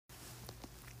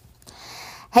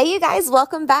Hey, you guys,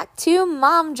 welcome back to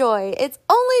Mom Joy. It's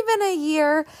only been a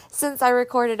year since I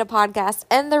recorded a podcast,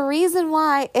 and the reason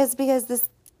why is because this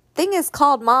thing is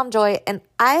called Mom Joy, and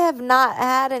I have not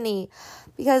had any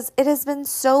because it has been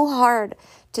so hard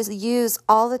to use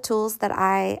all the tools that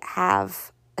I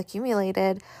have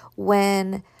accumulated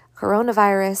when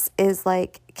coronavirus is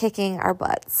like kicking our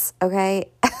butts,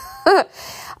 okay?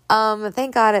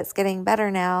 Thank God it's getting better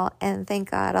now, and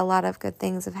thank God a lot of good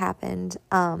things have happened,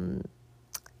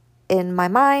 in my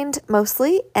mind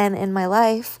mostly and in my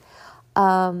life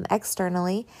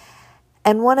externally.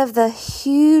 And one of the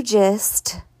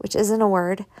hugest, which isn't a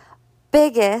word,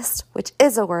 biggest, which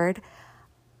is a word,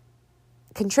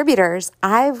 contributors,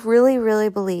 I really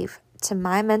believe to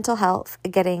my mental health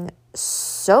getting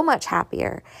so much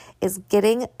happier is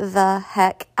getting the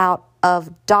heck out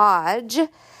of Dodge.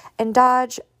 And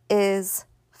Dodge is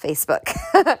Facebook.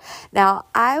 Now,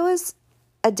 I was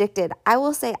addicted. I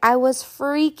will say I was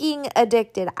freaking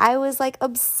addicted. I was like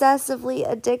obsessively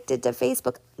addicted to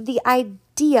Facebook. The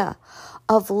idea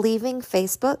of leaving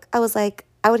Facebook, I was like,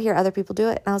 I would hear other people do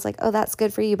it and I was like, oh, that's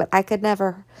good for you, but I could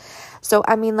never. So,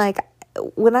 I mean, like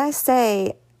when I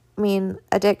say,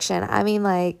 addiction, I mean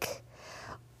like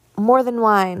more than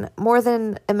wine, more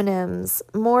than M&Ms,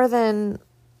 more than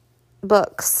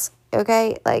books.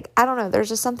 Okay, like, I don't know, there's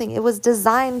just something, it was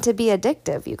designed to be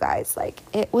addictive, you guys. Like,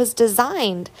 it was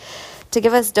designed to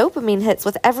give us dopamine hits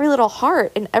with every little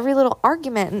heart and every little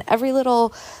argument and every little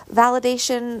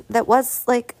validation that was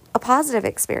like a positive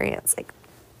experience. Like,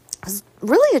 it was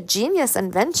really a genius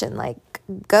invention. Like,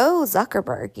 go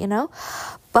Zuckerberg, you know?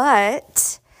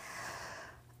 But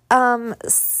something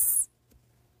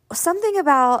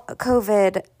about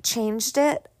COVID changed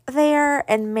it there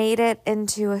and made it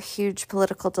into a huge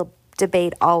political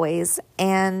debate always.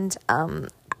 And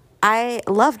I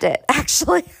loved it,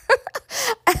 actually.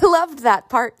 I loved that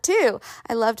part too.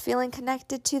 I loved feeling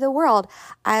connected to the world.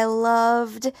 I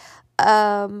loved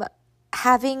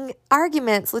having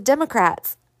arguments with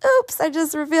Democrats. Oops, I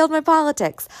just revealed my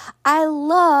politics. I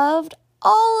loved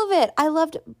all of it. I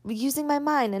loved using my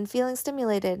mind and feeling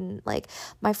stimulated. And like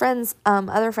my friends,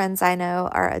 other friends I know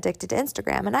are addicted to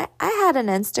Instagram. And I had an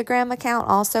Instagram account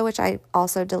also, which I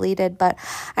also deleted, but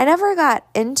I never got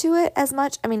into it as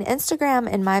much. I mean,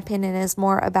 Instagram, in my opinion, is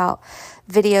more about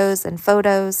videos and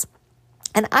photos.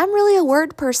 And I'm really a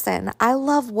word person. I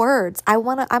love words.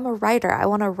 I'm a writer. I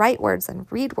want to write words and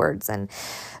read words and,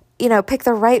 pick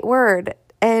the right word.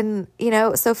 And,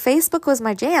 so Facebook was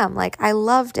my jam. Like, I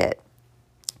loved it.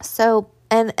 So,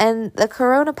 and the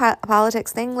corona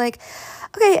politics thing, like,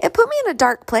 okay, it put me in a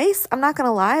dark place. I'm not going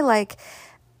to lie. Like,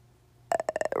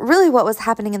 really what was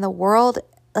happening in the world,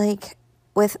 like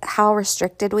with how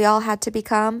restricted we all had to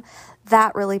become,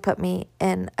 that really put me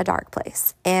in a dark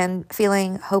place and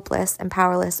feeling hopeless and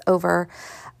powerless over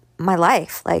my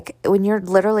life. Like when you're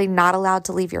literally not allowed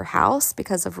to leave your house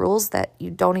because of rules that you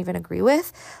don't even agree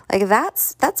with, like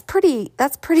that's pretty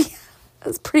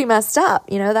messed up.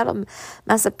 That'll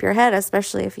mess up your head,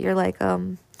 especially if you're like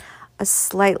a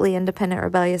slightly independent,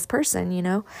 rebellious person,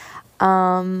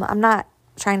 I'm not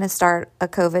trying to start a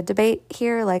COVID debate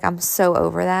here. Like, I'm so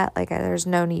over that. Like, there's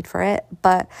no need for it.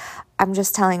 But I'm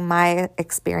just telling my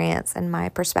experience and my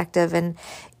perspective. And,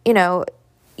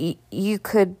 you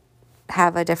could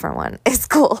have a different one. It's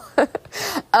cool.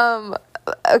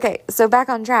 Okay, so back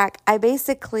on track. I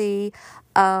basically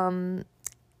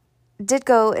did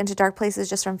go into dark places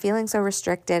just from feeling so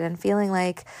restricted and feeling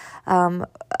like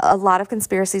a lot of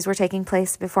conspiracies were taking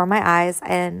place before my eyes.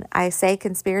 And I say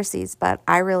conspiracies, but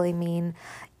I really mean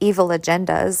evil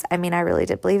agendas. I mean, I really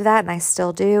did believe that, and I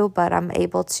still do, but I'm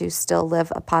able to still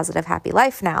live a positive, happy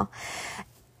life now,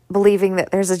 believing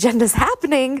that there's agendas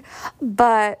happening,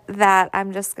 but that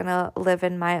I'm just going to live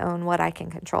in my own what I can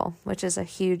control, which is a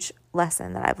huge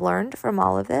lesson that I've learned from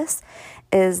all of this,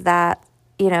 is that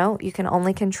you can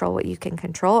only control what you can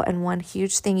control. And one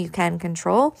huge thing you can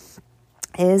control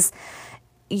is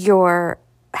your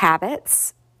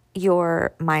habits,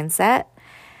 your mindset,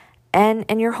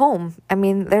 and your home. I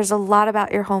mean, there's a lot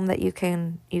about your home that you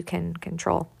can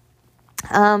control.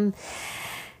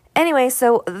 Anyway,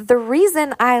 so the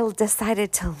reason I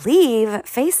decided to leave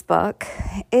Facebook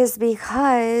is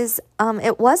because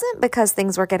it wasn't because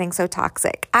things were getting so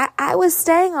toxic. I was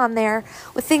staying on there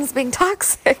with things being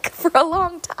toxic for a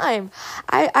long time.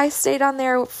 I stayed on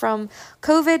there from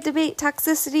COVID debate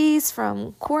toxicities,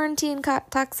 from quarantine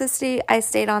toxicity. I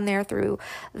stayed on there through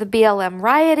the BLM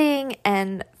rioting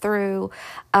and through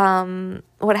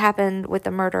what happened with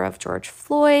the murder of George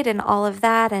Floyd and all of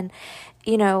that. And,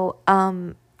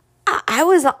 I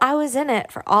was in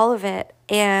it for all of it,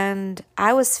 and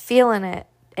I was feeling it,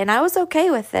 and I was okay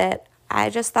with it. I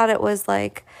just thought it was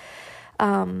like,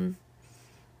 I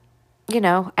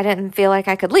didn't feel like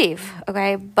I could leave,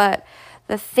 okay? But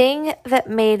the thing that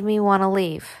made me want to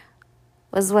leave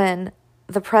was when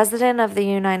the President of the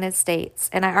United States,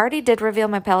 and I already did reveal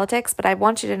my politics, but I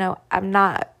want you to know I'm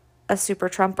not a super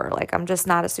Trumper. Like, I'm just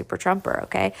not a super Trumper,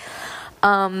 okay?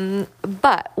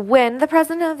 But when the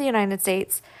President of the United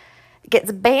States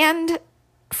gets banned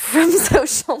from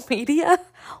social media,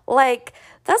 like,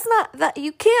 that's not, that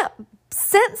you can't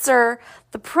censor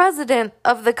the president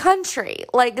of the country.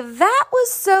 Like, that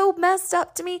was so messed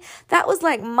up to me. That was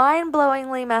like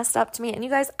mind-blowingly messed up to me. And you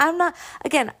guys, I'm not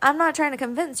trying to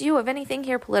convince you of anything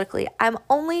here politically. I'm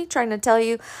only trying to tell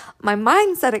you my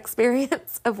mindset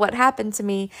experience of what happened to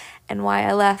me and why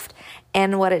I left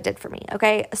and what it did for me.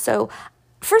 Okay. So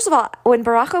first of all, when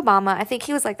Barack Obama, I think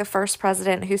he was like the first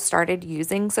president who started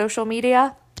using social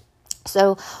media.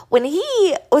 So when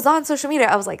he was on social media,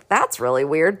 I was like, that's really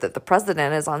weird that the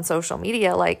president is on social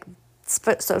media. Like,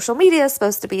 social media is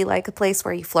supposed to be like a place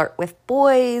where you flirt with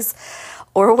boys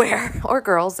or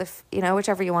girls, if,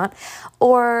 whichever you want,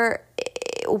 or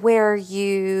where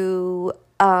you,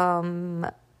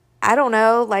 I don't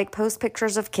know, like post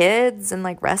pictures of kids and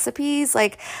like recipes.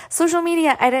 Like, social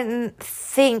media, I didn't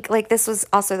think, like, this was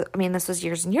also, this was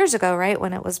years and years ago, right?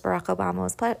 When it was Barack Obama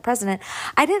was president.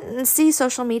 I didn't see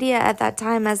social media at that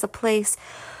time as a place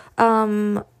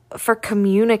for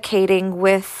communicating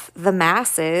with the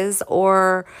masses,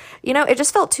 or, it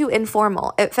just felt too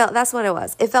informal. That's what it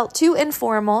was. It felt too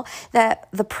informal that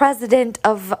the president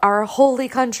of our holy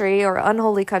country, or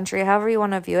unholy country, however you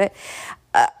want to view it,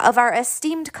 of our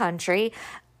esteemed country,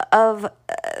 of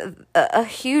a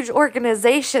huge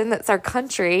organization that's our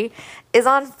country, is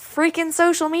on freaking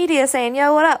social media saying,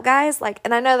 yo, what up, guys? Like,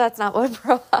 and I know that's not what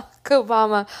Barack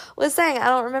Obama was saying. I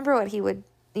don't remember what he would,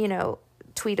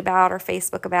 tweet about or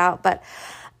Facebook about, but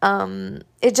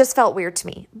it just felt weird to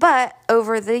me. But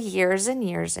over the years and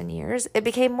years and years, it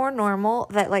became more normal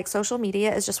that like social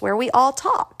media is just where we all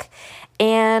talk.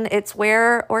 And it's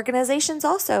where organizations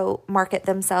also market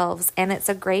themselves. And it's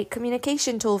a great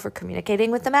communication tool for communicating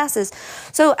with the masses.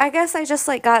 So I guess I just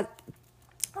like got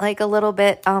like a little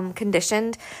bit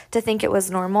conditioned to think it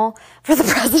was normal for the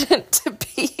president to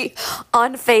be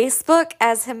on Facebook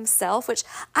as himself, which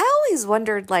I always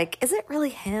wondered, like, is it really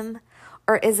him?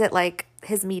 Or is it like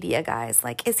his media guys?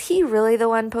 Like, is he really the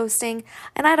one posting?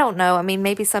 And I don't know.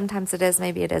 Maybe sometimes it is,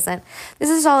 maybe it isn't. This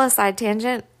is all a side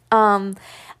tangent.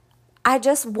 I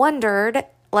just wondered,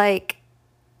 like,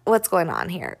 what's going on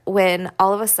here when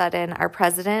all of a sudden our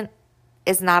president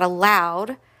is not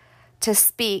allowed to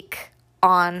speak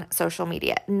on social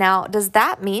media. Now, does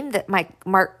that mean that Mike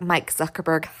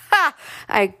Zuckerberg,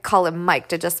 I call him Mike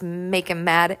to just make him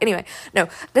mad. Anyway, no,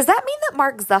 does that mean that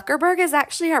Mark Zuckerberg is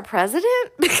actually our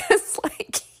president? Because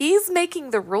like he's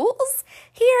making the rules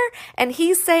here and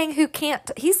he's saying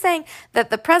he's saying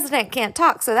that the president can't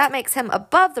talk. So that makes him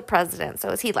above the president. So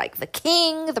is he like the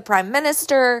king, the prime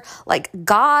minister, like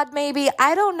God maybe?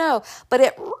 I don't know. But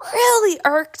it really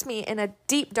irked me in a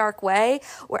deep, dark way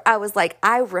where I was like,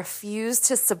 I refuse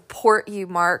to support you,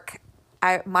 Mike,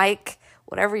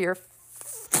 whatever your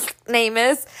name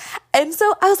is. And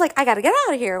so I was like, I got to get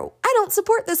out of here. I don't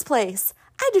support this place.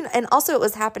 I do. And also it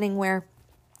was happening where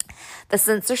the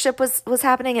censorship was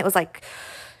happening. It was like,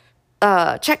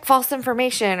 check false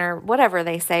information or whatever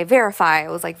they say, verify. It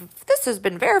was like, this has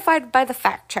been verified by the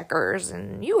fact checkers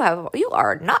and you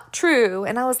are not true.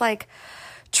 And I was like,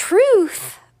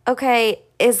 truth, okay,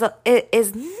 is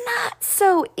not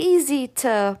so easy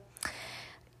to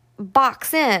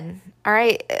box in. All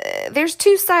right. There's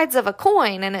two sides of a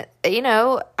coin and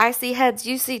I see heads,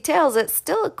 you see tails. It's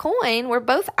still a coin. We're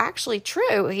both actually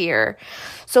true here.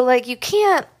 So like you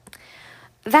can't,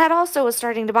 that also was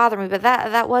starting to bother me, but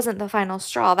that wasn't the final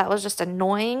straw. That was just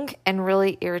annoying and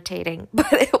really irritating,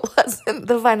 but it wasn't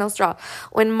the final straw.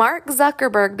 When Mark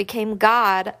Zuckerberg became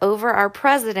God over our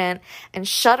president and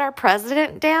shut our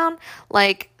president down,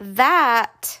 like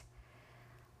that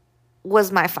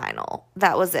was my final.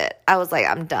 That was it. I was like,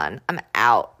 I'm done. I'm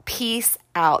out. Peace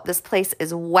out. This place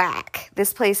is whack.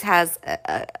 This place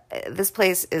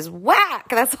is whack.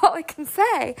 That's all I can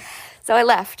say. So I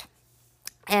left.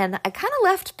 And I kind of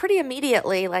left pretty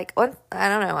immediately. Like, I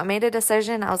don't know. I made a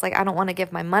decision. I was like, I don't want to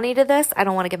give my money to this. I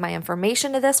don't want to give my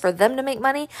information to this for them to make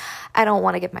money. I don't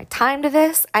want to give my time to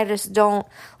this. I just don't,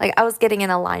 like, I was getting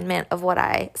in alignment of what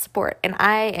I support. And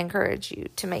I encourage you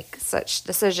to make such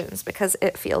decisions because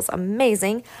it feels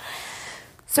amazing.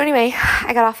 So anyway,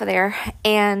 I got off of there,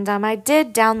 and I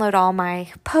did download all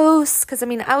my posts because, I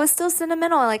mean, I was still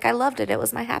sentimental. Like, I loved it. It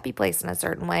was my happy place in a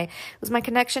certain way. It was my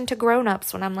connection to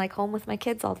grown-ups when I'm, like, home with my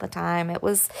kids all the time. It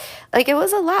was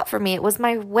a lot for me. It was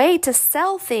my way to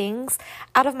sell things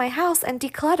out of my house and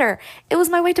declutter. It was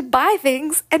my way to buy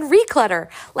things and reclutter.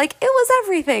 Like, it was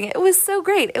everything. It was so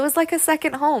great. It was like a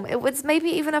second home. It was maybe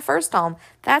even a first home.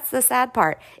 That's the sad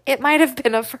part. It might have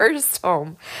been a first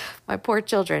home. My poor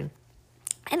children.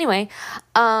 Anyway,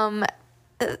 so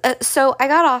I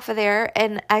got off of there,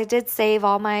 and I did save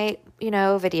all my,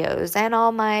 videos and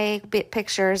all my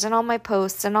pictures and all my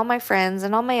posts and all my friends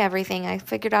and all my everything. I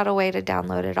figured out a way to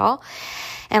download it all,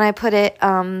 and I put it,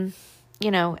 in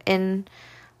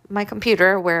my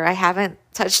computer where I haven't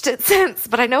touched it since,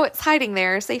 but I know it's hiding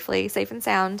there safely, safe and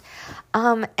sound.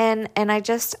 And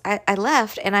I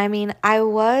left, and I mean, I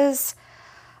was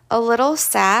a little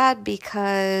sad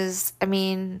because, I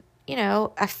mean,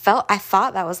 I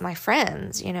thought that was my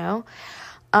friends, and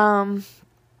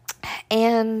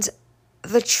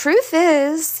the truth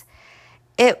is,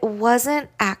 it wasn't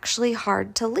actually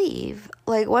hard to leave.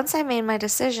 Like, once I made my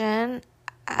decision,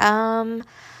 I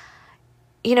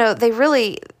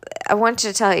want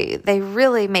to tell you, they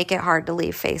really make it hard to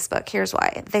leave Facebook. Here's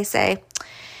why.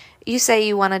 You say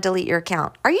you want to delete your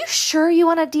account. Are you sure you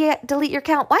want to delete your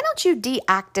account? Why don't you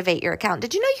deactivate your account?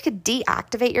 Did you know you could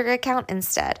deactivate your account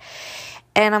instead?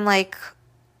 And I'm like,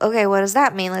 okay, what does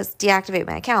that mean? Let's deactivate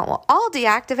my account. Well, all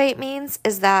deactivate means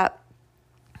is that,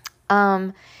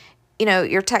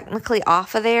 you're technically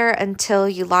off of there until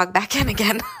you log back in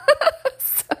again.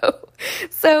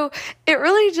 So it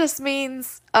really just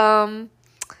means,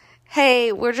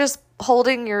 hey, we're just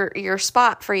holding your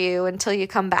spot for you until you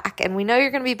come back, and we know you're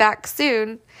going to be back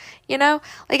soon, like,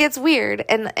 it's weird,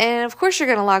 and of course you're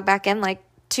going to log back in like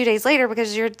 2 days later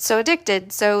because you're so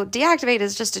addicted. So deactivate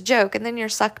is just a joke, and then you're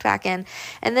sucked back in.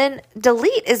 And then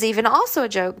delete is even also a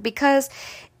joke, because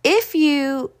if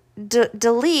you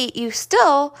delete,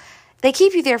 they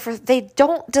keep you there they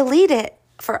don't delete it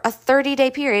for a 30-day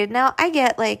period. Now, I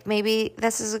get, like, maybe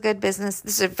this is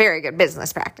a very good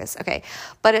business practice, okay?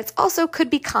 But it's also could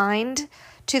be kind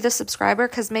to the subscriber,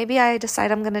 because maybe I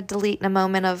decide I'm going to delete in a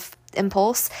moment of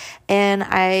impulse, and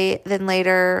I then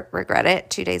later regret it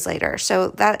 2 days later. So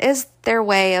that is their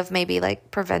way of maybe,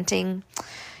 like, preventing,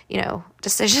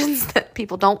 decisions that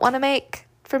people don't want to make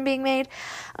from being made.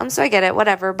 So I get it,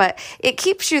 whatever, but it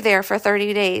keeps you there for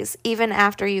 30 days, even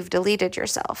after you've deleted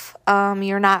yourself.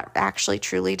 You're not actually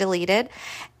truly deleted.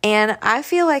 And I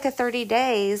feel like a 30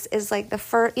 days is like the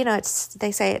first,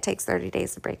 they say it takes 30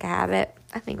 days to break a habit.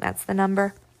 I think that's the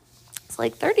number. It's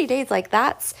like 30 days, like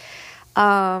that's,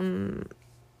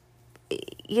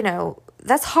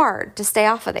 that's hard to stay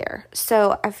off of there.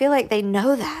 So I feel like they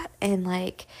know that, and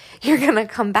like, you're going to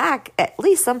come back at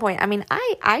least some point. I mean,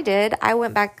 I did. I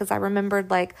went back because I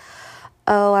remembered, like,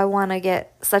 oh, I want to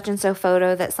get such and so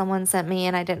photo that someone sent me,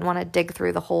 and I didn't want to dig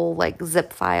through the whole, like,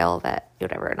 zip file that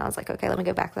whatever. And I was like, okay, let me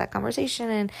go back to that conversation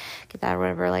and get that or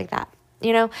whatever, like that.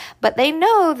 But they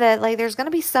know that, like, there's going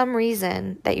to be some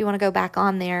reason that you want to go back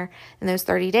on there in those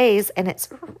 30 days, and it's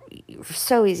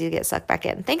so easy to get sucked back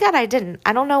in. Thank God I didn't.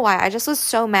 I don't know why. I just was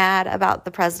so mad about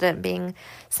the president being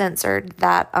censored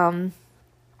that, and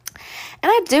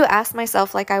I do ask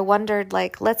myself, like, I wondered,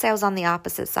 like, let's say I was on the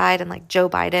opposite side, and, like, Joe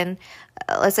Biden,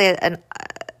 let's say,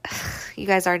 you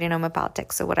guys already know my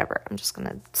politics, so whatever, I'm just going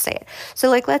to say it. So,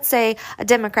 like, let's say a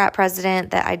Democrat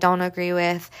president that I don't agree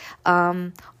with,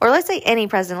 or let's say any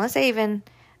president, let's say even,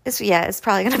 it's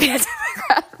probably going to be a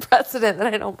Democrat president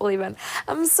that I don't believe in.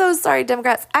 I'm so sorry,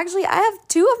 Democrats. Actually, I have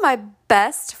two of my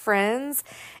best friends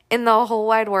in the whole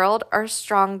wide world are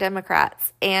strong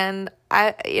Democrats, and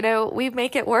we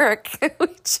make it work. We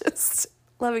just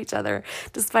love each other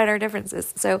despite our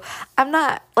differences. So I'm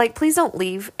not, like, please don't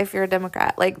leave if you're a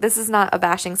Democrat. Like, this is not a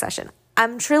bashing session.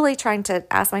 I'm truly trying to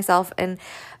ask myself and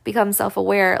become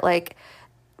self-aware, like,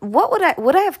 what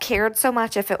would I have cared so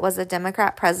much if it was a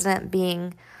Democrat president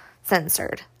being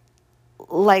censored?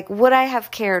 Like, would I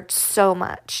have cared so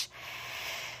much?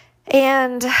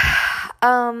 And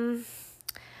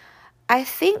I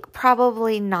think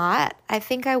probably not. I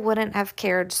think I wouldn't have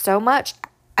cared so much.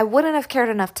 I wouldn't have cared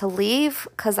enough to leave,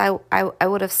 because I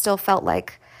would have still felt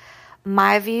like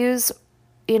my views,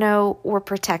 were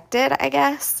protected, I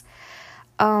guess.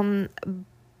 And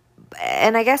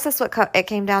I guess that's what it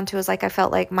came down to, is like I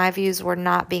felt like my views were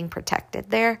not being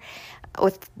protected there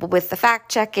with the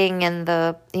fact checking and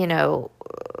the,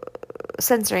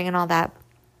 censoring and all that.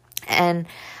 And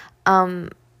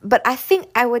but I think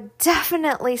I would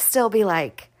definitely still be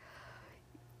like,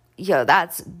 yo,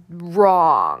 that's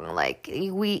wrong. Like,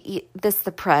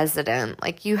 the president,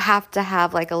 like, you have to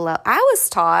have like I was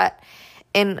taught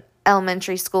in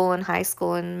elementary school and high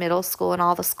school and middle school and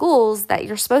all the schools that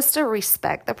you're supposed to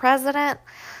respect the president.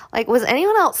 Like, was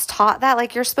anyone else taught that?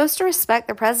 Like, you're supposed to respect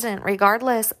the president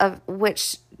regardless of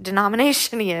which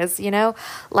denomination he is,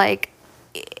 like,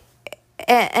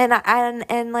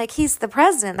 and like, he's the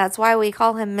president. That's why we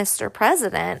call him Mr.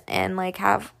 President, and like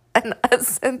have a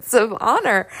sense of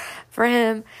honor for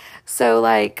him. So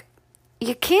like,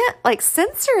 you can't like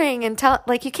censoring and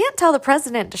you can't tell the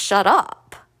president to shut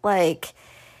up. Like,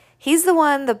 he's the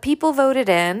one the people voted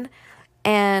in,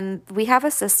 and we have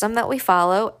a system that we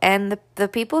follow, and the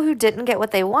people who didn't get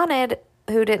what they wanted,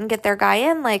 who didn't get their guy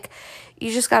in, like,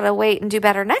 you just got to wait and do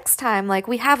better next time. Like,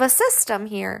 we have a system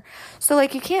here. So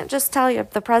like, you can't just tell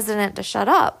the president to shut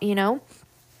up,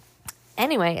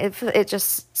 Anyway,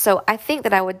 so I think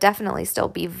that I would definitely still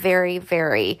be very,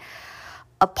 very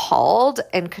appalled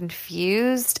and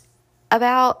confused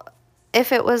about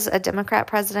if it was a Democrat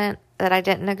president that I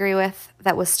didn't agree with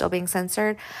that was still being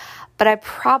censored, but I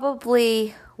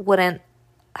probably wouldn't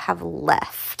have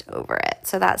left over it.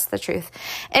 So that's the truth.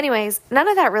 Anyways, none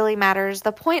of that really matters.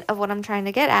 The point of what I'm trying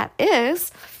to get at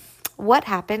is what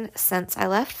happened since I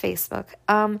left Facebook.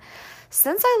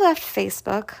 Since I left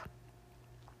Facebook,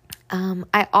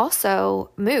 I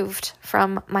also moved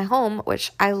from my home,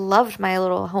 which I loved my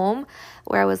little home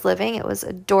where I was living. It was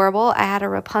adorable. I had a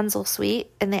Rapunzel suite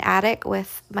in the attic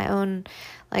with my own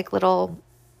like little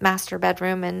master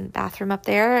bedroom and bathroom up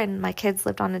there, and my kids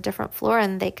lived on a different floor,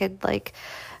 and they could like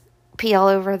pee all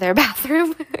over their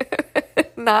bathroom,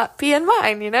 not pee in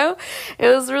mine, It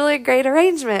was really a great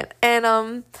arrangement.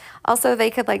 And also they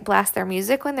could like blast their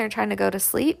music when they're trying to go to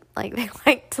sleep. Like, they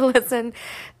like to listen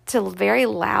to very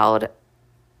loud,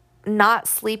 not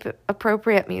sleep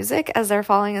appropriate music as they're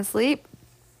falling asleep.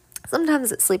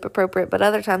 Sometimes it's sleep appropriate, but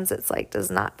other times it's like does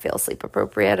not feel sleep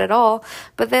appropriate at all.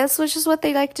 But this was just what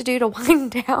they like to do to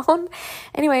wind down.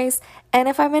 Anyways, and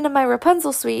if I'm into my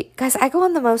Rapunzel suite, guys, I go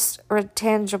on the most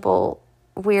tangible,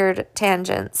 weird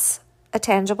tangents. A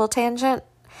tangible tangent.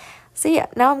 See,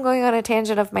 now I'm going on a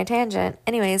tangent of my tangent.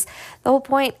 Anyways, the whole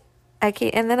point,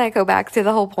 and then I go back to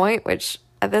the whole point, which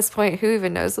at this point, who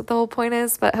even knows what the whole point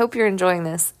is? But hope you're enjoying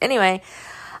this. Anyway,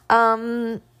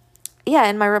 yeah,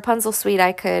 in my Rapunzel suite,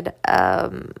 I could,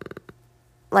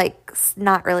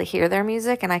 not really hear their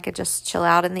music, and I could just chill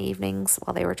out in the evenings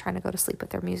while they were trying to go to sleep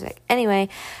with their music. Anyway,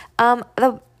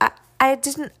 I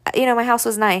didn't, my house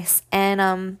was nice,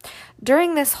 and,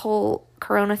 during this whole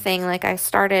Corona thing, like, I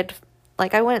started,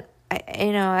 like,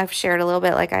 I've shared a little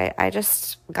bit, like, I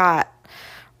just got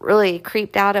really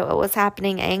creeped out at what was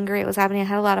happening, angry it was happening. I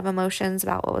had a lot of emotions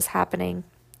about what was happening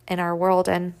in our world,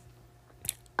 and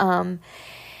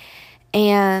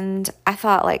I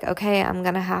thought, like, okay, I'm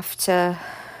going to have to,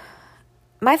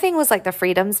 my thing was, like, the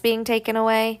freedoms being taken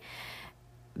away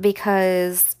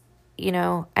because,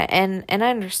 and I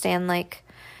understand, like,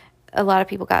 a lot of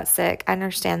people got sick. I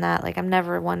understand that. Like, I'm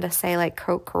never one to say, like,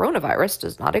 coronavirus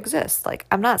does not exist. Like,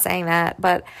 I'm not saying that,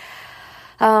 but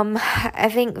I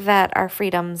think that our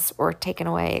freedoms were taken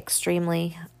away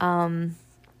extremely, and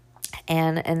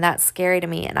that's scary to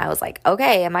me. And I was like,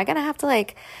 okay, am I going to have to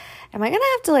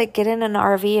get in an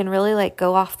RV and really like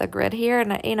go off the grid here?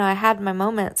 And I had my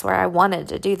moments where I wanted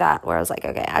to do that, where I was like,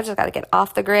 okay, I just got to get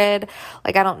off the grid.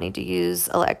 Like, I don't need to use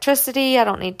electricity. I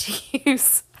don't need to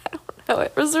use, I don't know.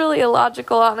 It was really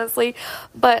illogical, honestly,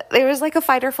 but there was like a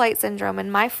fight or flight syndrome.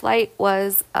 And my flight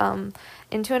was,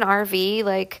 into an RV,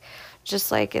 like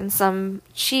just like in some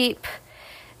cheap,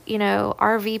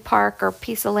 RV park or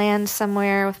piece of land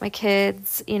somewhere with my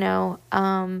kids, and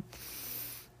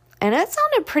it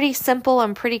sounded pretty simple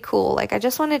and pretty cool. Like, I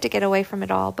just wanted to get away from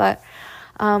it all. But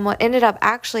what ended up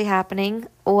actually happening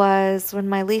was when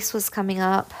my lease was coming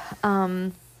up,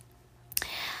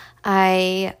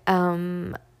 I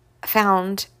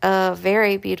found a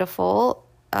very beautiful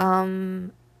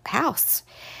house.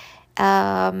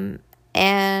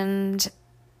 And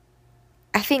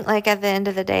I think, like, at the end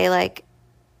of the day, like,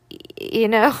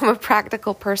 I'm a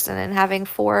practical person, and having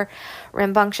 4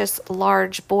 rambunctious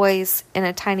large boys in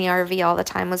a tiny RV all the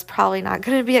time was probably not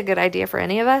going to be a good idea for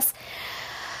any of us.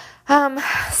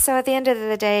 So at the end of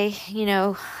the day,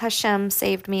 Hashem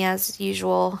saved me as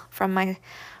usual from my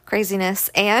craziness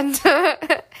and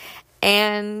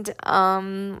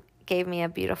gave me a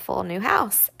beautiful new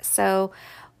house. So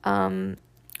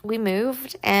we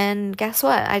moved, and guess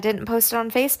what? I didn't post it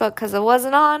on Facebook because it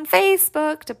wasn't on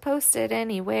Facebook to post it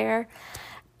anywhere.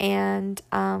 And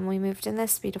we moved in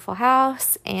this beautiful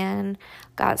house and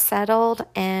got settled.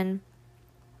 And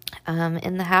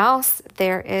in the house,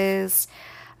 there is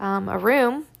a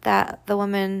room that the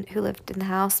woman who lived in the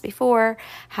house before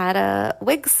had a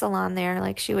wig salon there.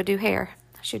 Like, she would do hair.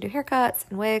 She would do haircuts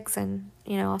and wigs and,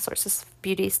 all sorts of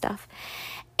beauty stuff.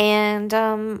 And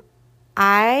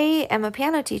I am a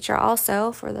piano teacher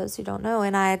also, for those who don't know,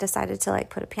 and I decided to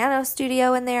put a piano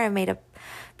studio in there. I made a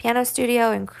piano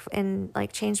studio and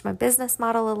changed my business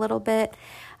model a little bit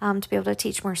to be able to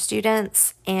teach more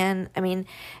students. And I mean,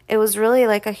 it was really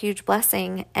a huge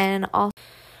blessing. And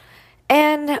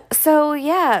so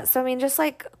I mean, just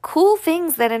cool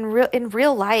things that in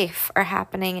real life are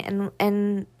happening.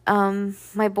 And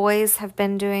my boys have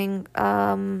been doing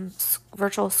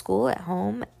virtual school at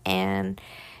home, and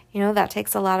that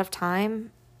takes a lot of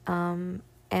time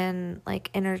and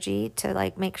energy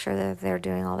to make sure that they're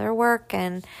doing all their work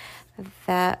and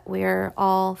that we're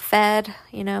all fed.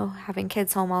 Having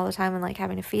kids home all the time and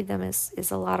having to feed them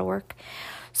is a lot of work.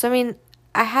 So I mean,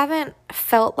 I haven't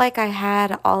felt like I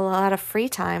had a lot of free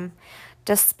time,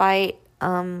 despite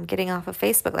getting off of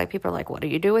Facebook. People are like, what do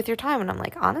you do with your time? And I'm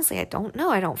like, honestly, I don't know.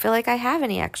 I don't feel like I have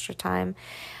any extra time.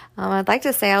 I'd like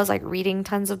to say I was reading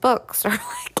tons of books or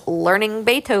learning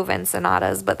Beethoven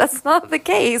sonatas, but that's not the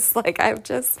case. I've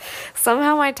just,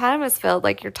 somehow my time is filled.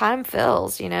 Your time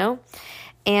fills,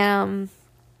 And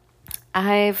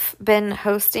I've been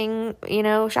hosting,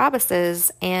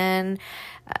 Shabbases, and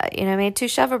made 2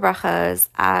 Sheva brachas.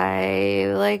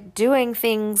 I doing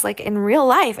things in real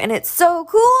life, and it's so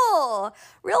cool.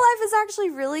 Real life is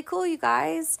actually really cool, you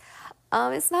guys.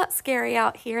 It's not scary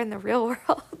out here in the real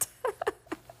world.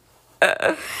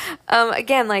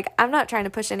 Again, I'm not trying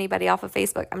to push anybody off of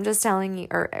Facebook. I'm just telling you,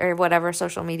 or whatever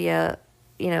social media,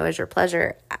 is your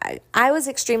pleasure. I was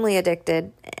extremely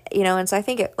addicted, and so I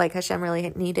think it, Hashem really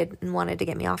needed and wanted to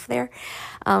get me off there.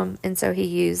 And so he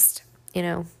used,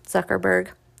 Zuckerberg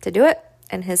to do it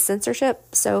and his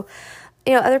censorship. So,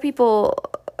 other people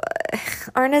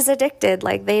aren't as addicted.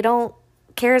 They don't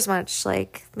care as much.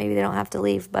 Maybe they don't have to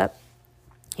leave, but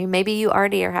maybe you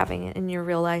already are having it in your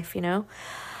real life,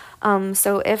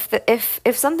 So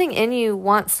if something in you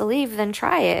wants to leave, then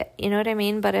try it. You know what I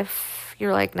mean? But if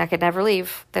you're I could never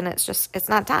leave, then it's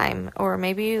not time. Or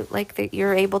maybe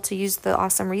you're able to use the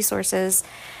awesome resources,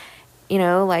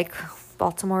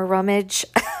 Baltimore Rummage.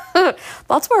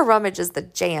 Baltimore Rummage is the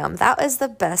jam. That is the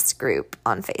best group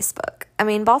on Facebook. I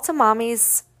mean,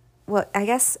 Baltimomies, I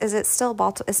guess, is it still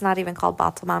it's not even called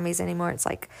Baltimomies anymore. It's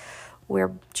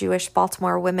We're Jewish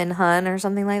Baltimore Women Hun or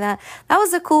something like that. That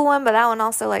was a cool one, but that one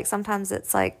also sometimes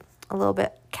it's a little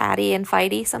bit catty and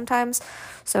fighty sometimes.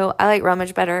 So I like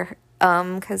Rummage better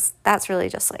because that's really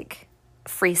just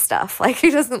free stuff.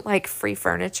 Who doesn't like free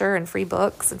furniture and free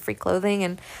books and free clothing,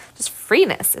 and just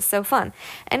freeness is so fun.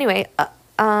 Anyway,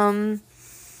 now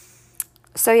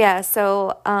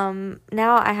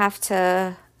I have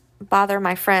to bother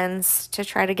my friends to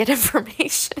try to get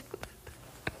information.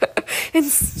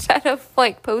 Instead of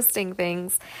posting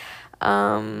things.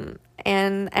 And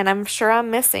I'm sure I'm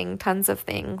missing tons of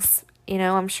things.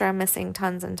 I'm sure I'm missing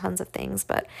tons and tons of things,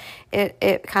 but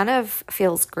it kind of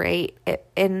feels great.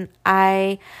 And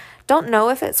I don't know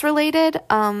if it's related,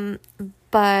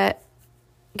 but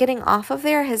getting off of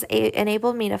there has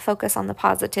enabled me to focus on the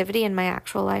positivity in my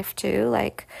actual life too.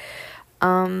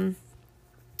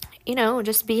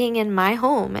 Just being in my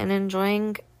home and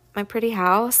enjoying my pretty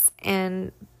house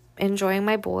and enjoying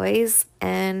my boys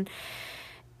and,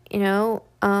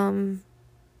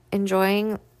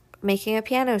 enjoying making a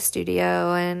piano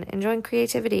studio and enjoying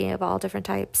creativity of all different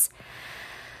types.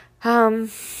 I'm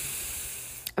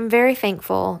very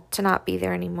thankful to not be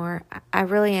there anymore. I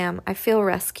really am. I feel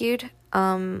rescued,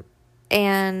 and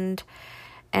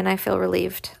I feel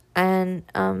relieved. And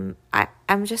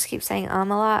I'm just keep saying a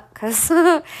lot because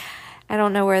I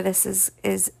don't know where this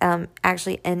is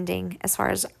actually ending as far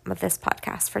as this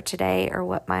podcast for today or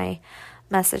what my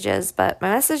message is. But my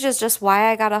message is just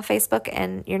why I got off Facebook,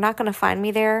 and you're not going to find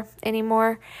me there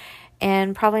anymore,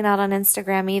 and probably not on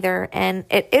Instagram either. And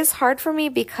it is hard for me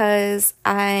because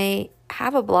I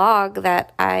have a blog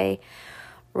that I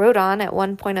wrote on at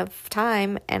one point of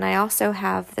time, and I also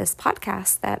have this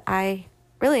podcast that I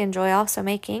really enjoy also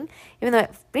making, even though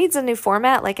it needs a new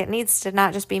format. It needs to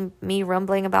not just be me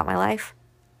rambling about my life,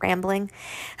 rambling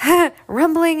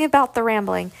about the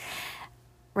rumbling.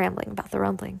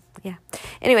 Yeah.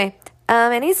 Anyway,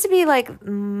 it needs to be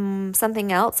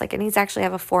something else. It needs to actually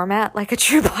have a format, a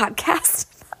true podcast.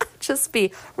 Just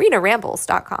be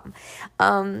RenaRambles.com.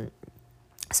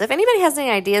 So if anybody has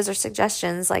any ideas or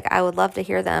suggestions, I would love to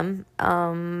hear them.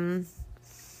 I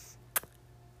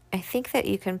think that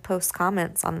you can post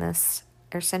comments on this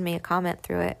or send me a comment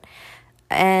through it.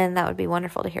 And that would be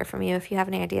wonderful to hear from you if you have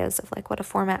any ideas of like what a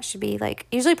format should be. Like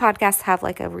usually podcasts have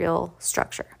like a real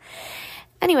structure.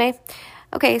 Anyway,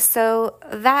 okay, so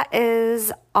that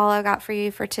is all I got for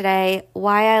you for today.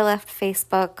 Why I left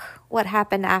Facebook, what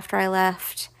happened after I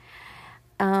left,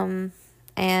 and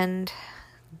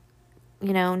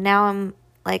now I'm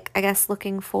like, I guess,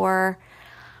 looking for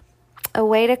a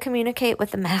way to communicate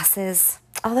with the masses.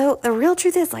 Although the real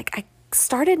truth is, like, I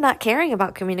started not caring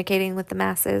about communicating with the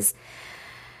masses.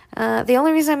 The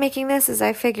only reason I'm making this is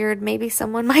I figured maybe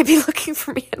someone might be looking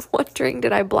for me and wondering,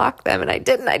 did I block them? And I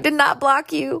didn't. I did not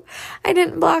block you. I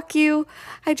didn't block you.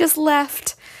 I just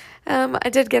left. I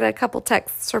did get a couple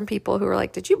texts from people who were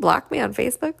like, did you block me on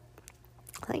Facebook?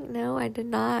 Like, no, I did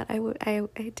not. I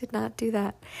did not do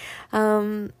that.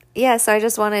 So I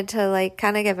just wanted to like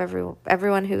kind of give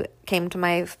everyone who came to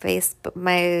my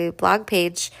my blog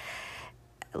page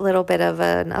a little bit of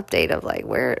an update of like,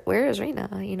 where is Rena,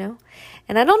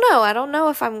 And I don't know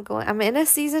if I'm in a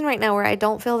season right now where I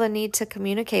don't feel the need to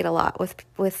communicate a lot with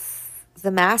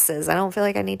the masses. I don't feel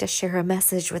like I need to share a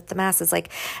message with the masses.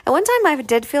 Like at one time I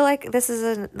did feel like this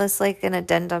is like an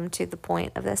addendum to the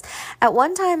point of this. At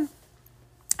one time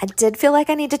I did feel like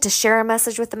I needed to share a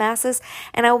message with the masses,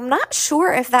 and I'm not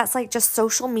sure if that's like just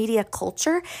social media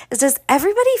culture. Does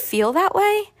everybody feel that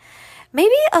way?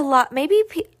 Maybe a lot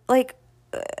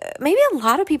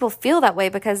of people feel that way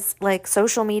because like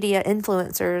social media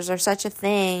influencers are such a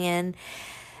thing. And,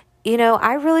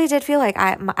 I really did feel like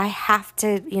I have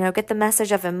to, get the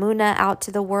message of Emunah out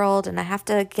to the world, and I have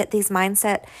to get these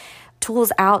mindset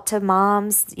tools out to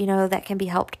moms, that can be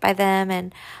helped by them.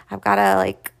 And I've got to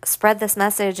like spread this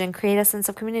message and create a sense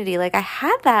of community. Like I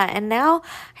had that, and now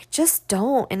I just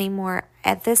don't anymore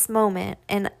at this moment.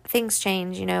 And things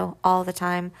change, all the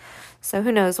time. So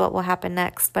who knows what will happen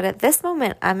next. But at this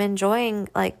moment, I'm enjoying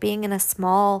like being in a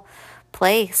small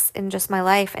place in just my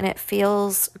life, and it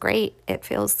feels great. It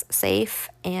feels safe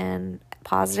and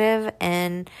positive,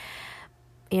 and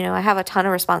I have a ton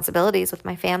of responsibilities with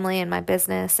my family and my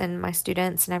business and my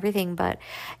students and everything, but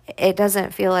it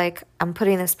doesn't feel like I'm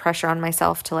putting this pressure on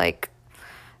myself to like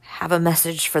have a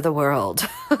message for the world.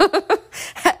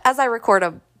 As I record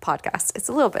a podcast, it's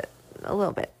a little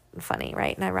bit funny,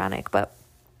 right? And ironic, but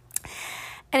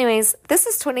anyways, this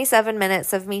is 27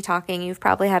 minutes of me talking. You've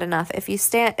probably had enough. If you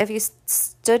stayed for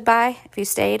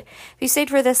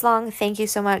this long, thank you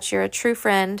so much. You're a true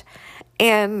friend,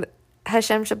 and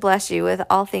Hashem should bless you with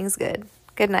all things good.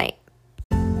 Good night.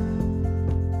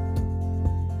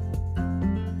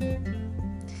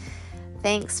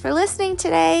 Thanks for listening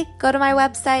today. Go to my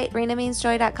website,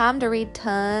 renameansjoy.com, to read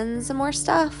tons of more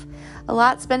stuff. A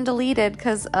lot's been deleted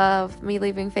because of me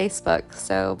leaving Facebook,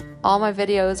 so all my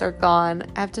videos are gone.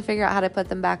 I have to figure out how to put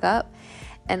them back up,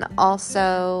 and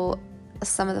also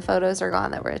some of the photos are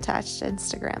gone that were attached to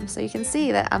Instagram, so you can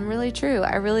see that I'm really true.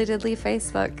 I really did leave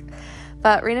Facebook,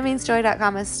 but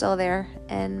renameansjoy.com is still there,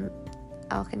 and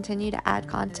I'll continue to add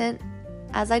content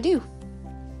as I do.